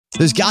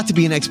There's got to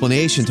be an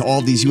explanation to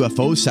all these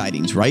UFO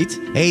sightings, right?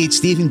 Hey, it's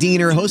Stephen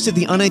Diener, host of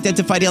the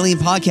Unidentified Alien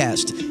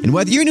Podcast. And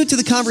whether you're new to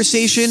the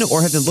conversation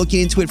or have been looking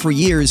into it for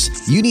years,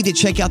 you need to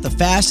check out the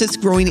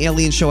fastest growing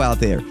alien show out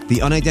there,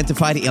 the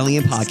Unidentified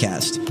Alien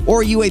Podcast,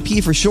 or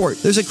UAP for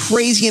short. There's a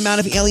crazy amount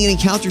of alien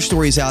encounter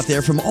stories out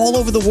there from all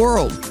over the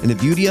world. And the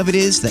beauty of it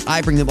is that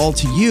I bring them all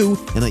to you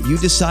and let you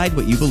decide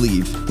what you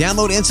believe.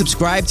 Download and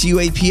subscribe to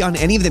UAP on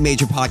any of the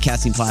major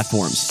podcasting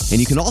platforms. And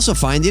you can also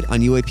find it on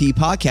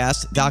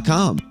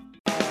UAPpodcast.com.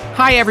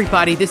 Hi,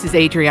 everybody. This is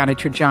Adriana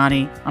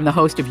Trajani. I'm the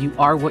host of You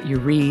Are What You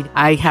Read.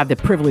 I have the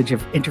privilege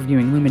of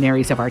interviewing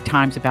luminaries of our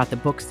times about the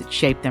books that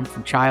shaped them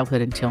from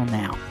childhood until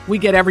now. We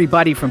get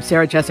everybody from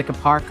Sarah Jessica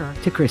Parker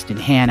to Kristen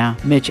Hanna,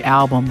 Mitch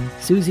Albom,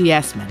 Susie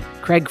Essman,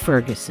 Craig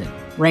Ferguson,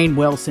 Rainn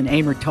Wilson,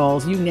 Amor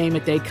Tolls, you name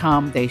it, they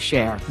come, they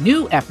share.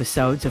 New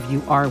episodes of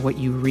You Are What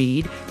You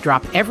Read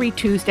drop every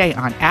Tuesday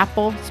on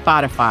Apple,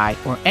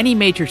 Spotify, or any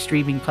major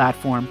streaming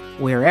platform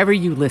wherever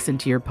you listen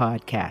to your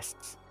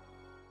podcasts.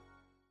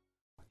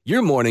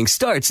 Your morning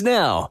starts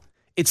now.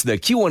 It's the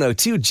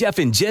Q102 Jeff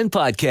and Jen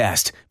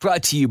podcast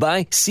brought to you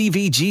by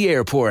CVG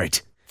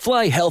Airport.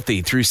 Fly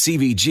healthy through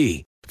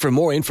CVG. For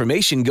more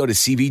information, go to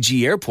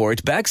CVG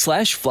Airport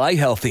 /fly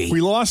healthy.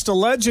 We lost a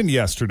legend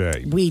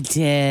yesterday. We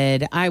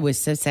did. I was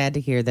so sad to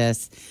hear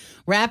this.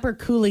 Rapper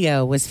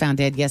Coolio was found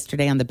dead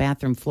yesterday on the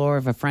bathroom floor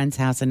of a friend's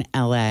house in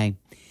L.A.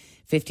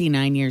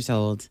 59 years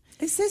old.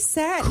 It's so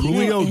sad.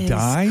 Coolio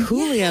died?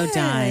 Coolio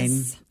died.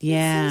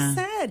 Yeah. It's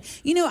so sad.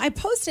 You know, I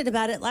posted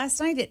about it last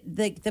night.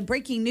 The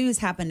breaking news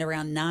happened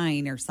around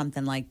 9 or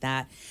something like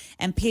that.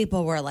 And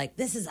people were like,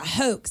 this is a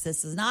hoax.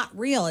 This is not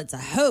real. It's a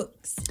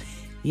hoax.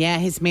 Yeah,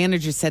 his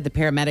manager said the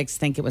paramedics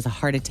think it was a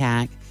heart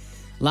attack.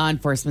 Law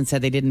enforcement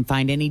said they didn't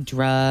find any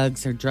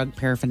drugs or drug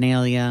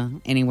paraphernalia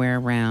anywhere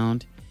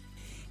around.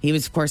 He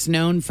was, of course,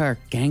 known for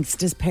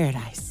Gangsta's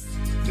Paradise.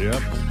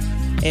 Yep.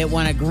 It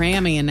won a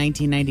Grammy in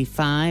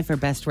 1995 for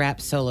Best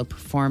Rap Solo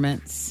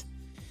Performance.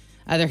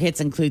 Other hits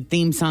include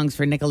theme songs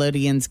for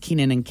Nickelodeon's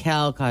Kenan and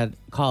Kel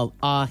called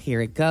Aw, Here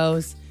It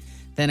Goes.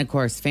 Then, of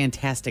course,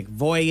 Fantastic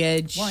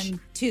Voyage. 1,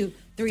 2,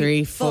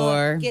 3,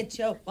 4. Get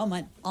your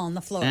woman on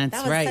the floor. That's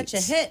that was right. such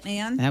a hit,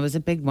 man. That was a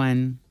big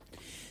one.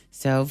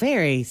 So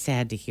very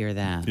sad to hear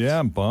that. Yeah,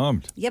 I'm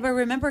bummed. Yeah, but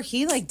remember,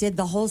 he did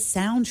the whole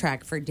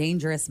soundtrack for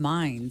Dangerous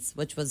Minds,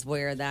 which was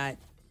where that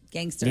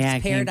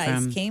Gangsta's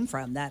Paradise came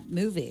from, that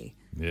movie.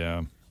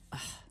 Yeah.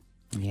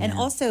 Yeah. And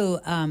also,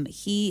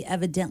 he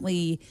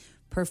evidently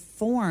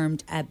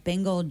performed at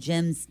Bengal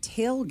Gym's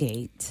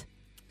tailgate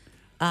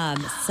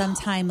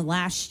sometime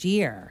last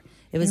year.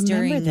 It was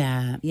during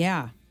that.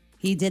 Yeah.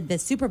 He did the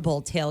Super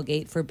Bowl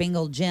tailgate for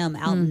Bengal Gym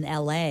out in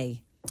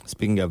L.A.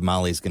 Speaking of,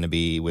 Molly's going to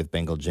be with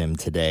Bengal Gym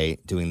today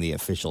doing the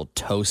official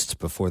toast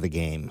before the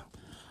game.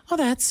 Oh,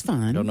 that's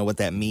fun. I don't know what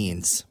that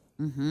means.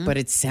 But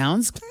it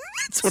sounds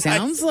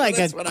like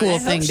a cool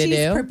thing to She's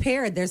do.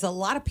 prepared. There's a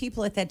lot of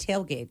people at that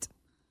tailgate.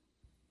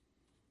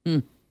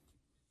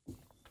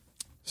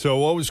 So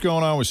what was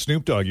going on with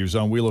Snoop Dogg? He was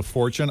on Wheel of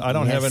Fortune. I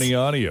don't have any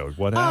audio.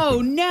 What happened?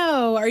 Oh,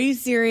 no. Are you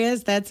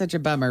serious? That's such a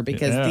bummer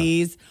because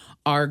these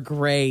are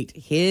great.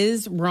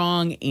 His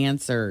wrong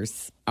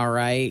answers. All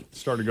right.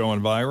 Started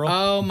going viral.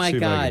 Oh, my See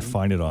if I God. can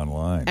find it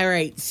online. All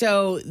right.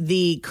 So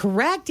the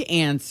correct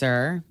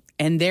answer,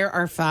 and there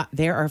are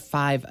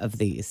 5 of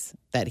these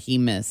that he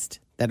missed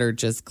that are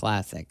just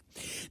classic.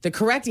 The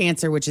correct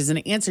answer, which is an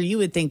answer you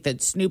would think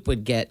that Snoop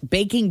would get,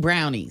 baking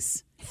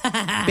brownies.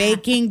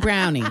 Baking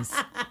brownies.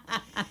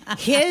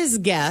 His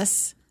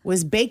guess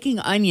was baking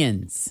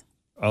onions.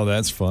 Oh,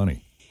 that's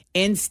funny.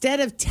 Instead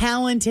of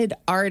talented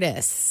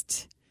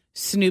artist,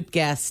 Snoop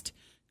guessed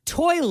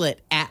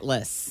toilet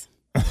atlas.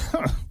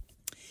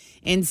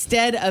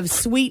 Instead of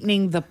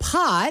sweetening the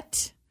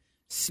pot,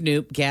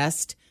 Snoop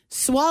guessed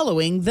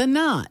swallowing the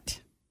knot.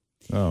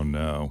 Oh,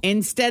 no.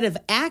 Instead of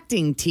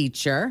acting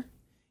teacher,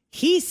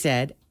 he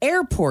said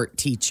airport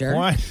teacher.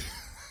 What?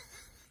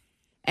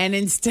 And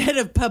instead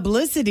of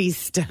publicity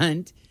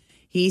stunt,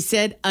 he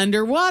said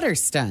underwater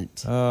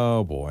stunt.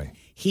 Oh, boy.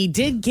 He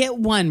did get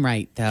one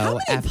right, though, How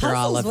many after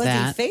all of puzzles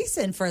that. was he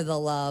facing for the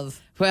love?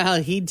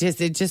 Well, it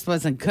just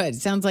wasn't good.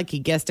 It sounds like he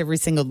guessed every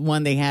single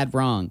one they had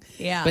wrong.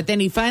 Yeah. But then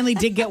he finally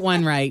did get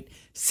one right.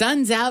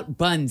 Sun's out,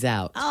 buns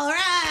out. All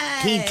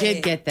right. He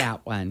did get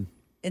that one.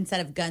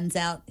 Instead of guns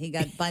out, he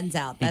got buns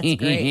out. That's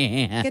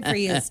great. Good for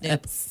you,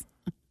 Snoops.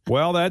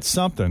 Well, that's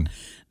something.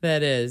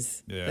 That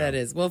is. Yeah. That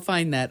is. We'll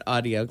find that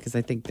audio because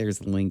I think there's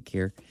a link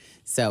here.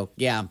 So,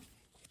 yeah.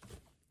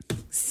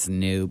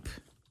 Snoop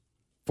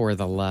for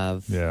the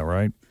love. Yeah,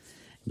 right?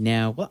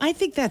 No. Well, I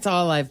think that's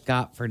all I've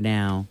got for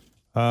now.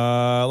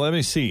 Let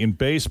me see. In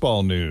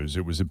baseball news,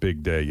 it was a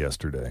big day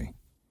yesterday.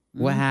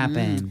 What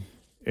happened?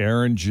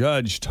 Aaron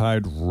Judge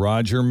tied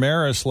Roger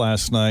Maris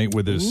last night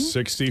with his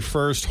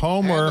 61st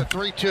homer.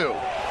 3-2.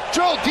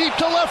 Drilled deep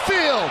to left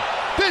field.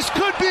 This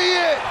could be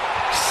it.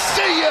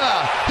 See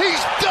ya.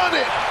 He's done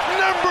it.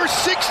 Number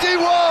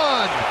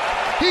 61.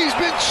 He's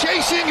been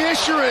chasing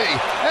history,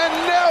 and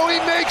now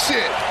he makes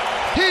it.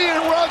 He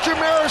and Roger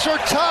Maris are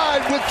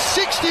tied with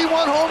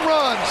 61 home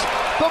runs,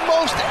 the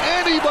most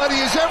anybody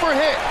has ever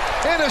hit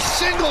in a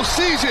single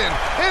season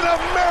in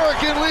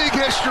American League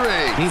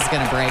history. He's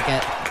going to break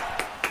it.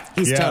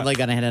 He's totally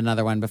going to hit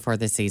another one before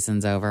the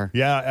season's over.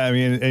 Yeah, I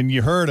mean, and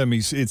you heard him.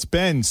 It's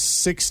been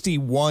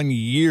 61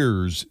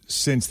 years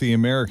since the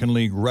American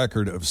League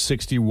record of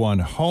 61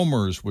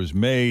 homers was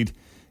made,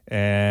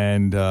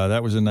 and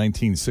that was in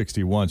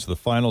 1961. So the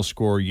final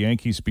score,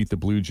 Yankees beat the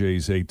Blue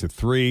Jays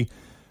 8-3.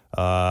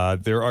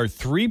 There are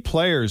 3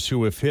 players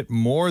who have hit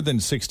more than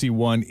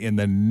 61 in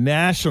the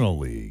National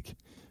League.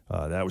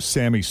 That was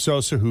Sammy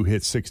Sosa, who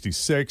hit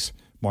 66.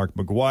 Mark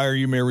McGwire,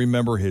 you may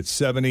remember, hit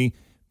 70.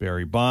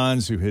 Barry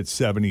Bonds, who hit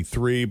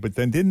 73, but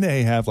then didn't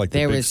they have like the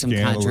there big was some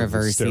scandal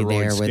controversy with the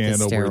there with the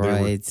scandal where they were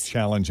steroids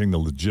challenging the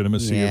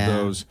legitimacy of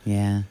those?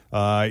 Yeah.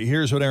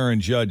 Here's what Aaron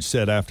Judge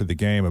said after the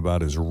game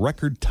about his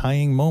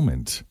record-tying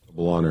moment.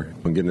 Honor.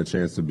 I'm getting a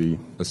chance to be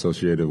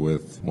associated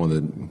with one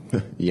of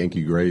the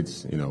Yankee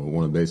greats,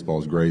 one of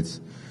baseball's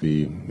greats.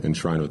 Be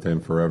enshrined with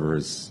him forever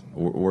is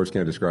words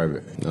can't describe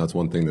it. That's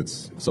one thing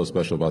that's so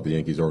special about the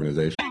Yankees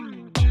organization.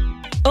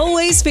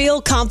 Always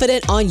feel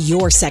confident on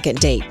your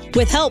second date.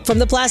 With help from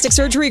the Plastic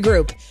Surgery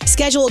Group.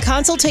 Schedule a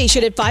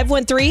consultation at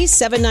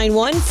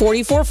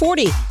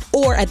 513-791-4440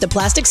 or at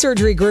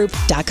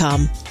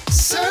theplasticsurgerygroup.com.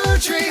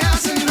 Surgery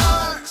has an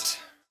art.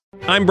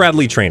 I'm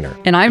Bradley Trainer.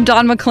 And I'm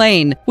Don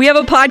McClain. We have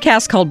a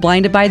podcast called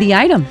Blinded by the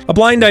Item. A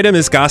blind item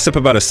is gossip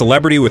about a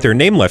celebrity with their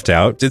name left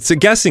out. It's a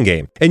guessing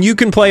game, and you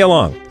can play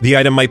along. The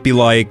item might be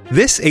like,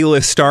 this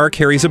A-list star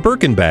carries a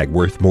Birkin bag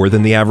worth more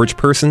than the average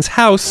person's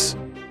house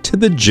to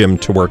the gym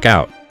to work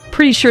out.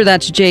 Pretty sure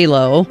that's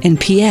J-Lo. And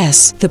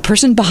P.S. the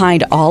person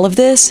behind all of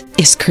this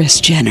is Kris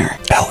Jenner,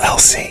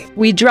 LLC.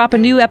 We drop a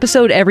new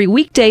episode every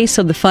weekday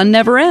so the fun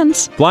never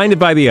ends. Blinded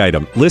by the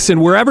Item. Listen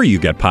wherever you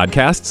get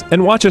podcasts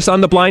and watch us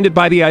on the Blinded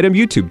by the Item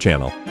YouTube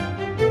channel.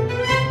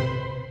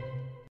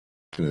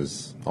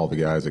 Is all the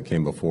guys that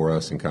came before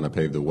us and kind of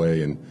paved the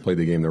way and played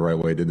the game the right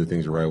way, did the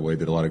things the right way,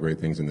 did a lot of great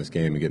things in this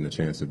game, and getting a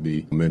chance to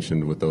be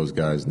mentioned with those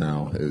guys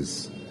now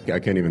is, I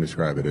can't even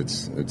describe it.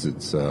 It's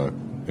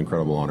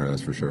incredible honor,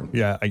 that's for sure.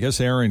 Yeah, I guess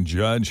Aaron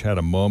Judge had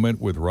a moment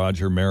with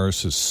Roger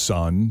Maris's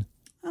son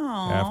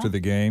after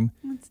the game.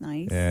 That's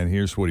nice. And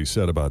here's what he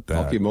said about that.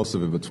 I'll keep most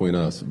of it between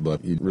us,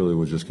 but he really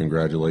was just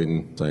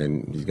congratulating,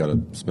 saying he's got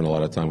to spend a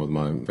lot of time with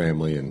my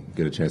family and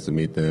get a chance to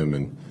meet them,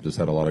 and just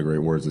had a lot of great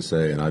words to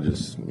say. And I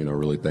just,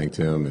 really thanked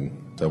him and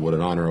said what an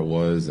honor it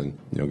was. And,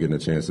 getting a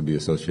chance to be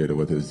associated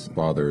with his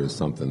father is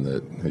something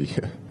that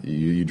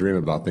you dream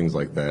about things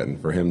like that.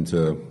 And for him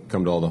to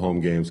come to all the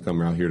home games,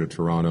 come out here to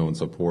Toronto and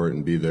support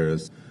and be there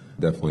is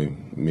definitely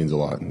means a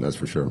lot. That's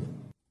for sure.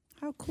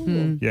 How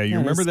cool. Yeah, you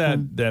remember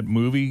that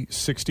movie,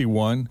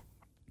 61?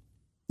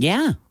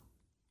 Yeah,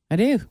 I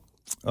do.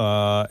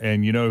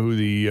 And you know who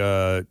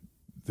the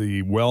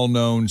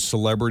well-known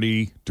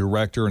celebrity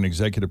director and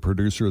executive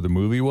producer of the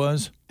movie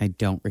was? I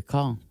don't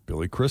recall.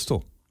 Billy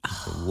Crystal, a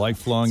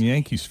lifelong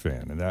Yankees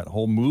fan. And that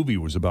whole movie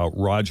was about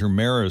Roger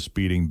Maris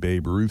beating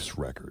Babe Ruth's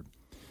record.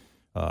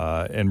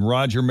 And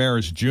Roger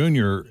Maris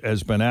Jr.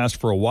 has been asked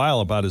for a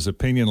while about his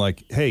opinion,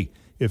 like, hey,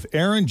 if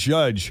Aaron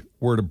Judge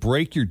were to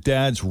break your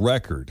dad's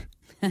record,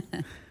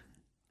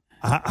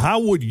 how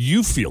would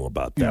you feel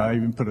about that? Yeah, I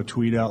even put a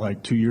tweet out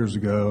like 2 years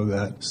ago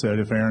that said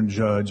if Aaron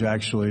Judge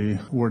actually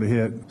were to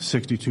hit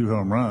 62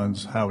 home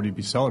runs, how would he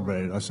be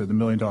celebrated? I said the $1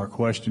 million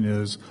question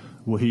is,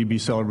 will he be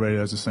celebrated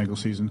as a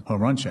single-season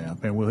home run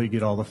champ, and will he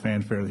get all the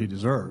fanfare that he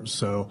deserves?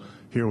 So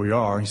here we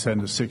are. He's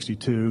heading to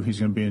 62. He's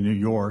going to be in New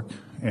York,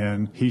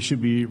 and he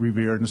should be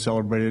revered and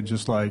celebrated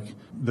just like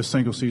the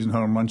single-season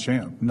home run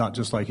champ, not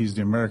just like he's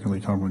the American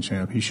League home run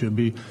champ. He should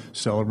be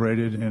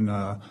celebrated, and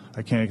I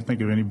can't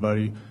think of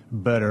anybody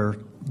better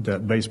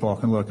that baseball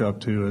can look up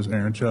to as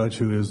Aaron Judge,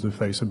 who is the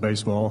face of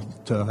baseball,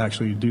 to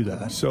actually do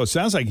that. So it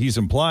sounds like he's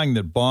implying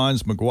that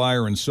Bonds,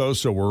 McGwire, and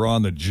Sosa were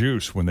on the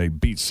juice when they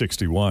beat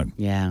 61.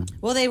 Yeah.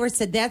 Well, they were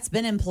said that's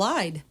been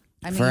implied.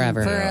 I mean,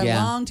 Forever. for a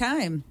Yeah. long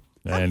time.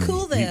 How And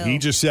cool, though. he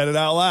just said it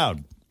out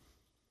loud.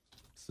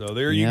 So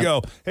there you Yep.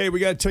 go. Hey, we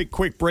got to take a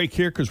quick break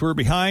here because we're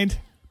behind.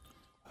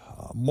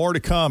 More to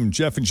come.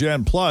 Jeff and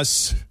Jen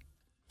plus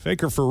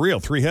fake or for real.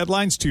 3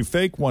 headlines, 2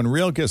 fake, 1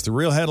 real. Guess the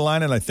real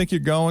headline, and I think you're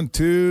going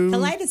to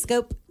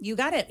Kaleidoscope. You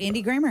got it.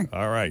 Andy Grammer.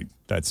 All right,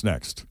 that's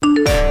next.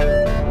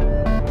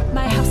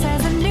 My house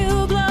has a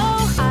new glow.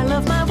 I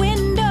love my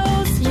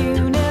windows.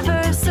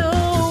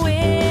 Universal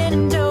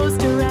Windows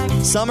Direct.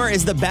 Summer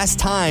is the best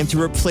time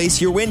to replace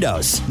your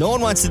windows. No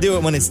one wants to do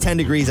it when it's 10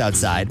 degrees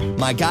outside.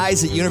 My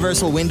guys at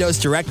Universal Windows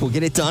Direct will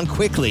get it done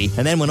quickly.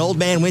 And then when old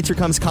man winter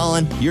comes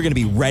calling, you're going to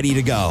be ready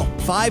to go.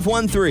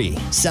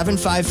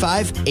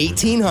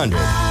 513-755-1800.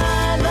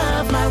 I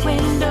love my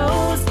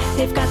windows.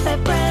 They've got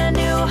that brand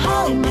new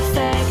home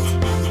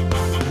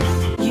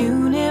effect.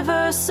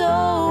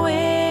 Universal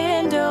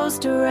Windows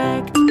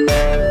Direct.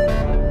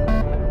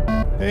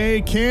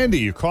 Hey, Candy,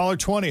 you caller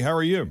 20. How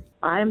are you?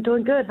 I'm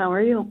doing good. How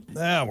are you?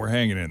 We're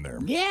hanging in there.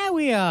 Yeah,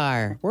 we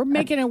are. We're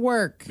making it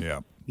work.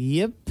 Yeah.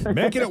 Yep.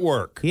 Making it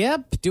work.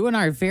 Yep. Doing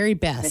our very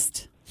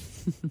best.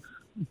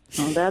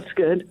 Oh, that's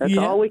good. That's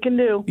Yeah. all we can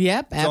do.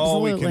 Yep, That's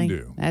all we absolutely.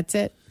 can do. That's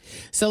it.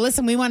 So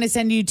listen, we want to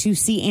send you to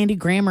see Andy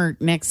Grammer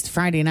next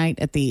Friday night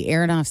at the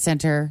Aronoff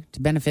Center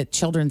to benefit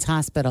Children's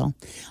Hospital.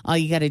 All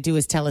you got to do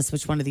is tell us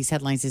which one of these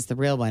headlines is the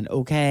real one,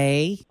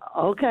 okay?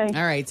 Okay.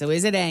 All right, so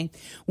is it A?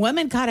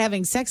 Woman caught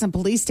having sex in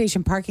police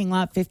station parking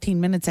lot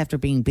 15 minutes after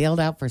being bailed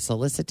out for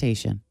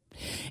solicitation.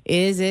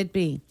 Is it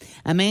B?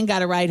 A man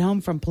got a ride home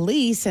from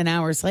police and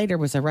hours later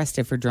was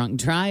arrested for drunk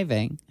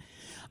driving.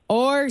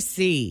 Or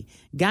C,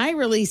 guy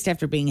released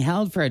after being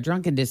held for a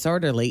drunken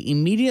disorderly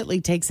immediately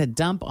takes a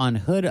dump on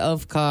hood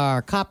of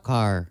cop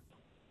car.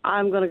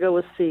 I'm going to go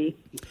with C.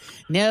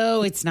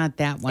 No, it's not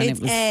that one. It's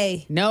it was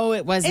A. No,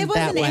 it wasn't, It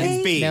wasn't that one. A?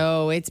 It's B.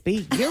 No, it's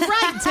B. You're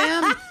right,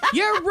 Tim.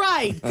 You're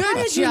right. Good How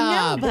did you know,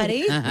 job,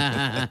 buddy?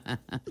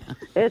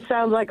 It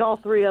sounds like all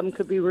three of them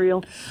could be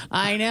real.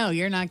 I know.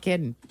 You're not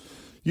kidding.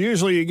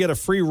 Usually you get a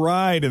free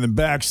ride in the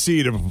back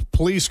seat of a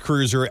police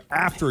cruiser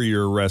after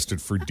you're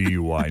arrested for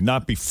DUI,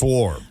 not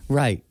before.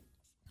 Right.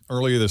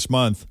 Earlier this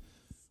month,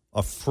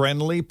 a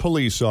friendly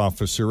police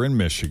officer in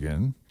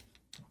Michigan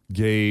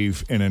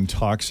gave an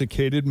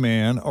intoxicated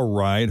man a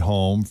ride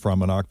home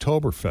from an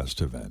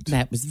Oktoberfest event.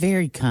 That was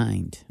very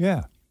kind.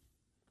 Yeah.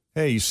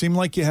 Hey, you seem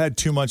like you had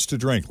too much to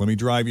drink. Let me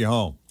drive you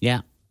home.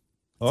 Yeah.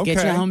 Okay.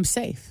 Get you home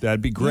safe.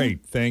 That'd be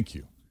great. Thank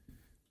you.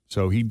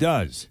 So he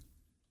does.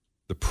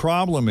 The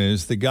problem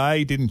is the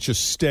guy didn't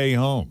just stay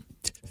home.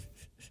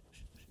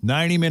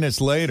 90 minutes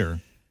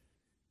later,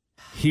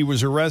 he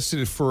was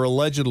arrested for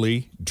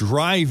allegedly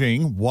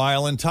driving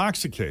while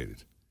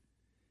intoxicated.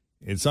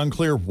 It's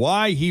unclear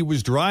why he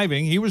was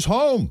driving. He was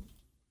home.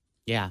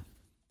 Yeah.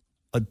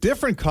 A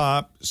different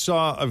cop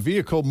saw a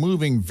vehicle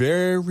moving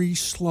very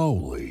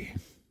slowly.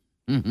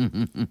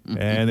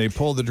 And they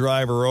pulled the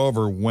driver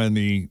over when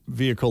the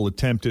vehicle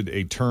attempted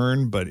a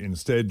turn, but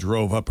instead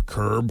drove up a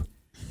curb.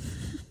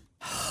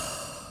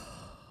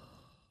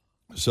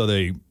 So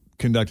they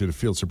conducted a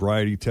field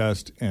sobriety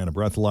test and a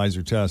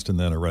breathalyzer test and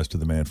then arrested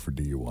the man for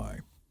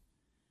DUI.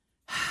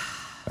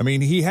 I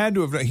mean,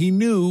 he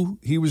knew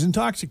he was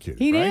intoxicated.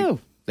 He right? knew.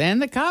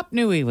 And the cop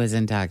knew he was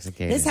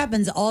intoxicated. This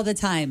happens all the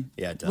time.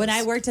 Yeah, it does. When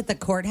I worked at the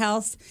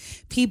courthouse,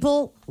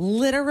 people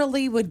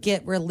literally would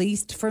get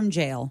released from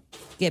jail,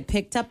 get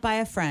picked up by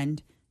a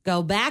friend,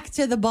 go back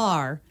to the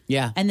bar,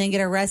 Yeah. and then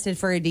get arrested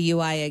for a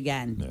DUI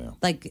again. Yeah.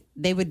 Like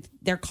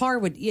their car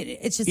would,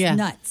 it's just Yeah.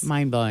 nuts.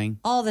 Mind blowing.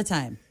 All the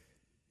time.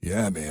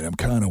 Yeah, man, I'm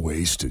kind of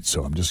wasted,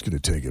 so I'm just going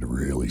to take it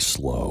really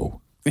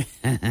slow.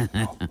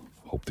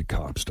 Hope the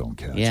cops don't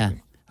catch Yeah.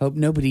 me. Hope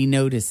nobody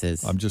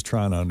notices. I'm just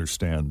trying to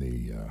understand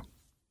the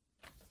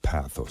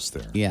pathos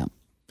there. Yeah.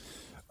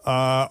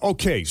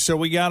 Okay, so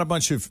we got a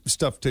bunch of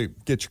stuff to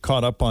get you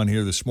caught up on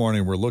here this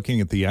morning. We're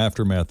looking at the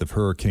aftermath of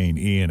Hurricane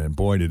Ian, and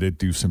boy, did it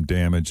do some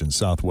damage in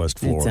southwest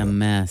Florida. It's a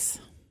mess.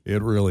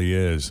 It really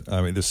is.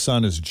 I mean, the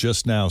sun is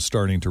just now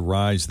starting to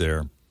rise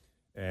there,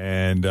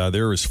 and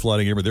there is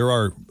flooding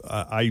everywhere.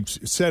 I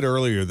said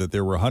earlier that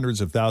there were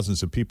hundreds of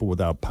thousands of people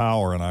without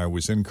power, and I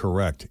was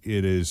incorrect.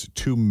 It is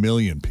 2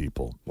 million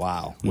people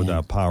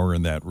without power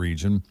in that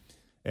region.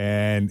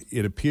 And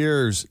it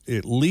appears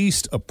at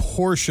least a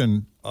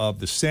portion of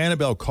the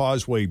Sanibel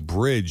Causeway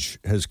Bridge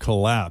has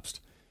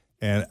collapsed.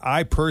 And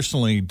I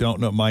personally don't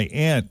know. My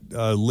aunt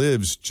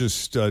lives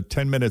just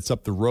 10 minutes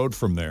up the road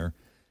from there.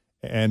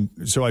 And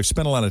so I've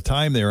spent a lot of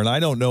time there, and I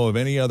don't know of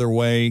any other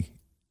way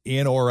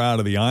in or out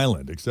of the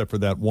island except for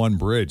that one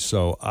bridge.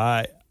 So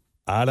I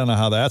don't know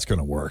how that's going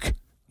to work.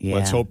 Yeah.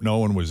 Let's hope no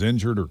one was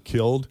injured or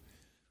killed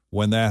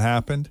when that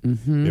happened.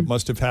 Mm-hmm. It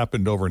must have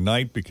happened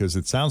overnight because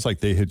it sounds like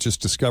they had just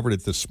discovered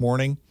it this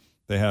morning.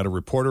 They had a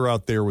reporter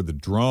out there with a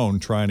drone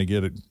trying to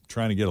get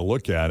a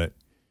look at it.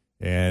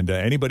 And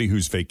anybody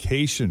who's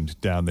vacationed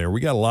down there,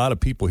 we got a lot of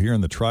people here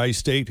in the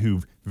tri-state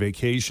who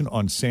vacation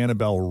on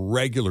Sanibel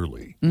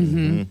regularly.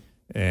 Mm-hmm.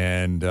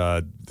 And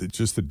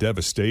just the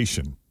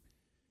devastation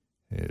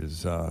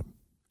is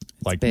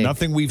like big.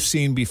 nothing we've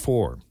seen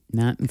before.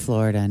 Not in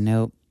Florida.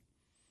 Nope.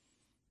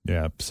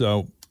 Yeah,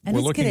 so And we're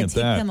it's looking going at to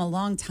take that. them a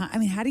long time. I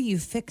mean, how do you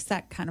fix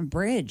that kind of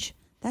bridge?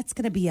 That's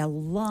going to be a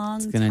long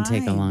time. It's going to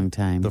take a long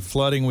time. The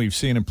flooding we've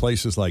seen in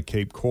places like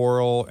Cape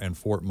Coral and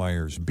Fort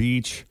Myers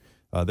Beach,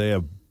 they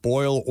have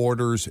boil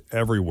orders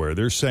everywhere.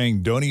 They're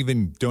saying don't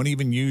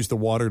even use the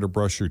water to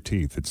brush your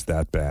teeth. It's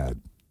that bad.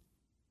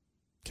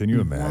 Can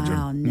you imagine?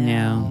 Wow,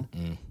 No.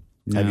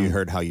 No. Have you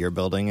heard how your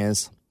building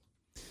is?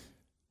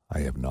 I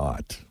have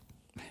not.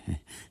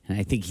 And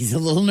I think he's a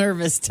little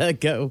nervous to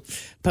go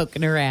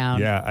poking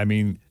around. Yeah, I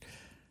mean,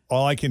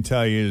 all I can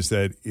tell you is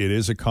that it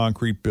is a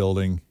concrete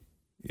building.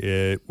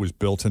 It was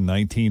built in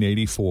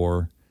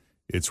 1984.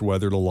 It's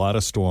weathered a lot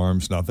of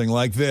storms. Nothing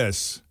like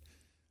this.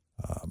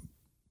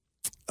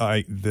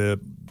 My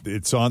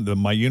unit's on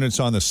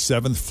the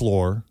 7th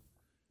floor,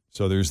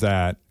 so there's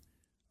that.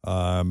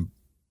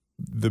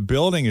 The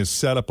building is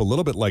set up a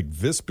little bit like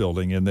this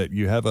building in that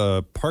you have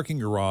a parking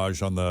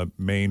garage on the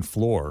main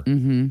floor.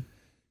 Mm-hmm.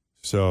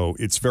 So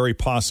it's very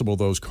possible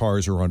those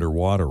cars are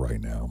underwater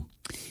right now.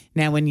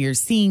 Now, when you're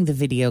seeing the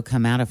video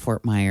come out of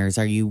Fort Myers,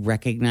 are you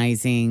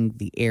recognizing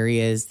the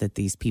areas that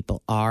these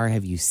people are?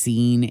 Have you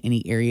seen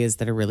any areas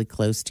that are really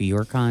close to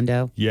your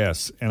condo?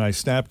 Yes, and I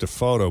snapped a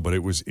photo, but it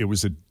was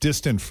a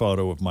distant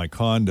photo of my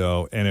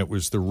condo, and it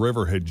was the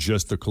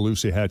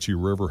Caloosahatchee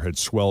River had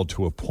swelled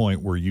to a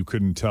point where you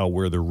couldn't tell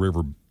where the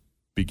river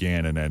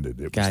began and ended.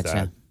 It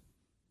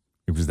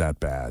was that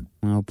bad.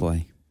 Oh,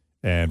 boy.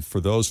 And for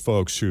those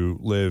folks who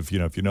live,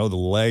 if you know the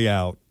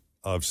layout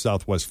of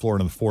Southwest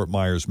Florida and the Fort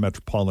Myers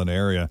metropolitan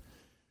area,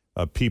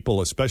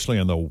 people, especially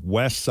on the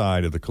west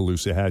side of the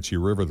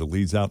Caloosahatchee River that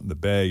leads out in the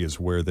bay, is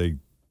where they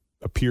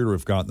appear to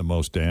have gotten the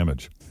most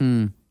damage.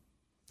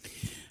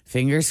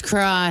 Fingers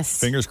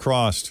crossed. Fingers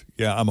crossed.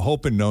 Yeah, I'm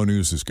hoping no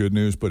news is good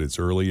news, but it's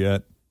early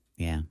yet.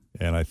 Yeah.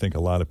 And I think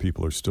a lot of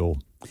people are still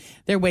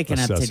They're waking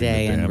up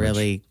today and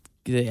really,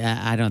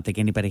 I don't think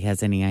anybody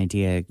has any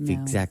idea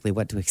exactly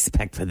what to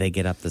expect when they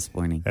get up this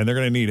morning. And they're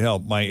going to need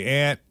help. My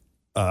aunt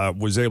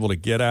was able to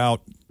get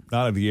out,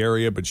 not of the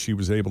area, but she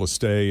was able to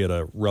stay at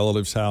a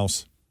relative's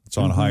house. It's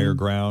on higher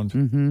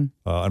ground.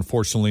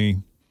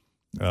 Unfortunately,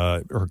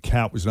 her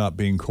cat was not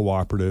being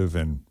cooperative,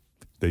 and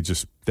they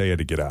had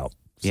to get out.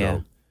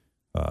 So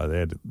they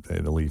had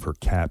to leave her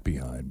cat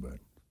behind. But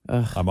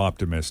I'm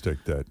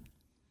optimistic that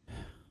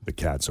the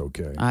cat's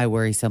okay. I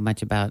worry so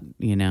much about,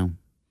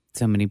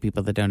 so many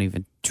people that don't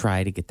even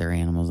try to get their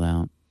animals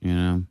out,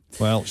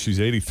 Well, she's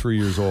 83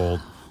 years old.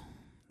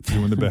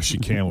 Doing the best she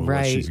can with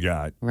what she's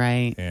got.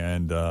 Right.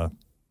 And,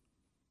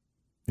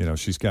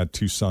 she's got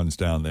 2 sons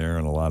down there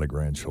and a lot of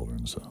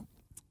grandchildren. So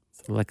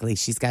luckily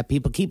she's got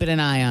people keeping an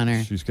eye on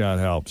her. She's got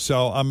help.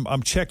 So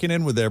I'm checking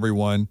in with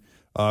everyone.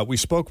 We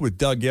spoke with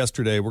Doug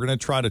yesterday. We're going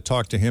to try to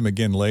talk to him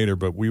again later,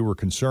 but we were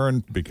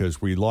concerned because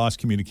we lost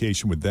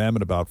communication with them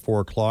at about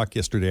 4 o'clock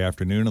yesterday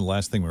afternoon. And the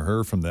last thing we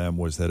heard from them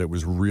was that it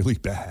was really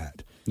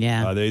bad.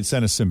 Yeah. They had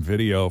sent us some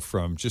video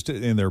from just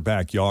in their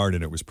backyard,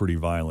 and it was pretty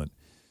violent.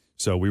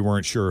 So we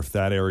weren't sure if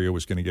that area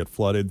was going to get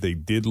flooded. They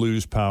did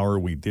lose power.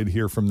 We did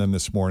hear from them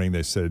this morning.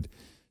 They said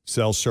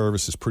cell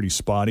service is pretty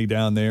spotty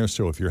down there.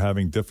 So if you're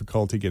having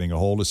difficulty getting a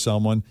hold of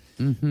someone,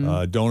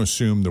 don't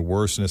assume the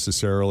worst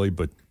necessarily.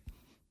 But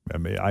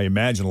I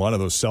imagine a lot of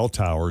those cell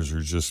towers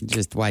are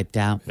just wiped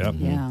out. Yep.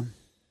 Yeah.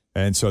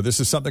 And so this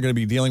is something they're going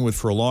to be dealing with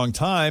for a long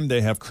time.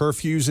 They have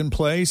curfews in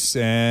place,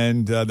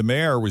 and the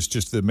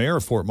mayor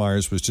of Fort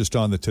Myers was just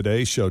on the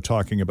Today Show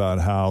talking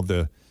about how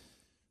the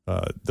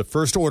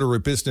first order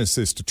of business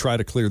is to try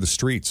to clear the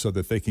streets so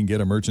that they can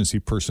get emergency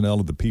personnel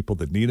to the people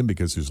that need them,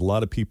 because there's a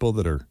lot of people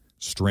that are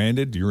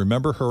stranded. Do you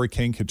remember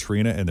Hurricane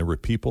Katrina, and there were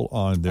people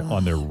on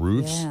their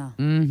roofs? Yeah.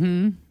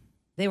 Mm-hmm.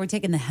 They were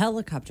taking the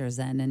helicopters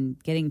in and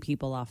getting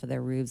people off of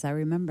their roofs. I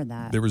remember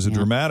that. There was a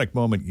dramatic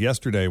moment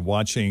yesterday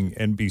watching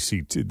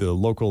NBC2, the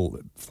local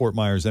Fort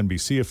Myers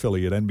NBC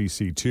affiliate,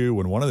 NBC2,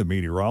 when one of the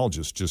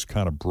meteorologists just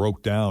kind of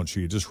broke down.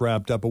 She had just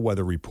wrapped up a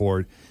weather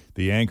report.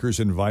 The anchors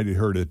invited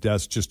her to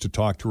desk just to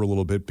talk to her a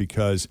little bit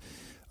because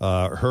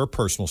her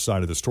personal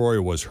side of the story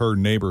was her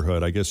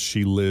neighborhood. I guess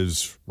she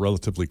lives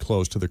relatively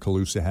close to the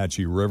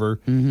Caloosahatchee River.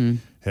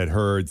 Had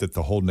heard that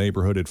the whole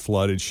neighborhood had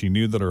flooded. She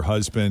knew that her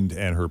husband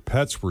and her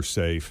pets were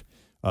safe,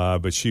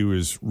 but she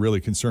was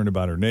really concerned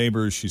about her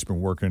neighbors. She's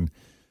been working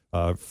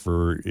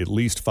for at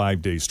least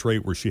 5 days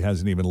straight where she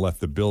hasn't even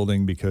left the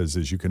building because,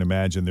 as you can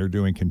imagine, they're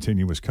doing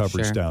continuous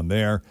coverage down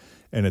there.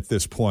 And at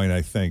this point,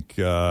 I think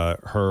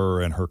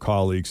her and her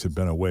colleagues have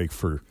been awake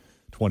for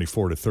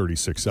 24 to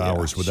 36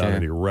 hours without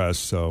any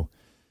rest. So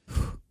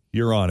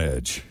you're on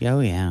edge. Oh,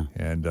 yeah.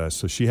 And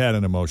so she had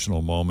an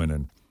emotional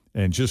moment.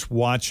 And just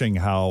watching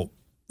how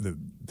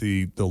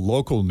the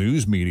local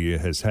news media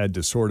has had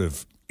to sort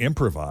of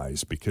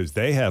improvise because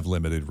they have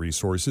limited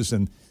resources.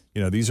 And,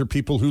 these are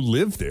people who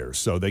live there.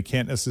 So they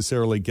can't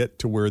necessarily get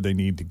to where they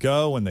need to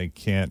go, and they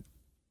can't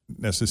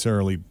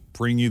necessarily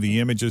bring you the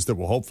images that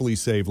will hopefully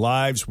save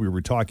lives. We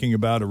were talking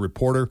about a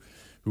reporter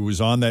who was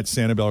on that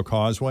Sanibel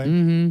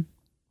Causeway,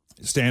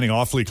 standing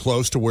awfully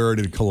close to where it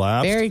had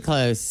collapsed. Very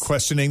close.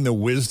 Questioning the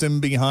wisdom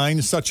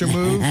behind such a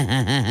move.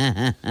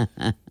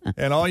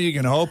 And all you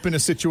can hope in a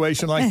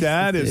situation like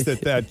that is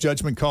that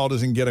judgment call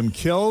doesn't get him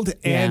killed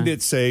and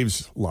it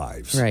saves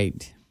lives.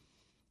 Right.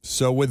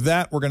 So with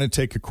that, we're going to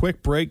take a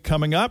quick break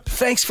coming up.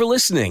 Thanks for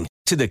listening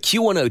to the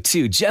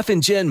Q102 Jeff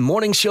and Jen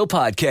Morning Show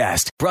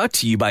podcast, brought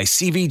to you by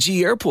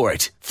CVG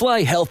Airport.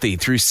 Fly healthy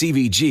through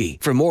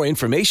CVG. For more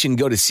information,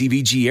 go to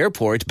CVG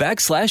Airport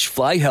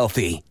 /fly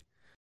healthy.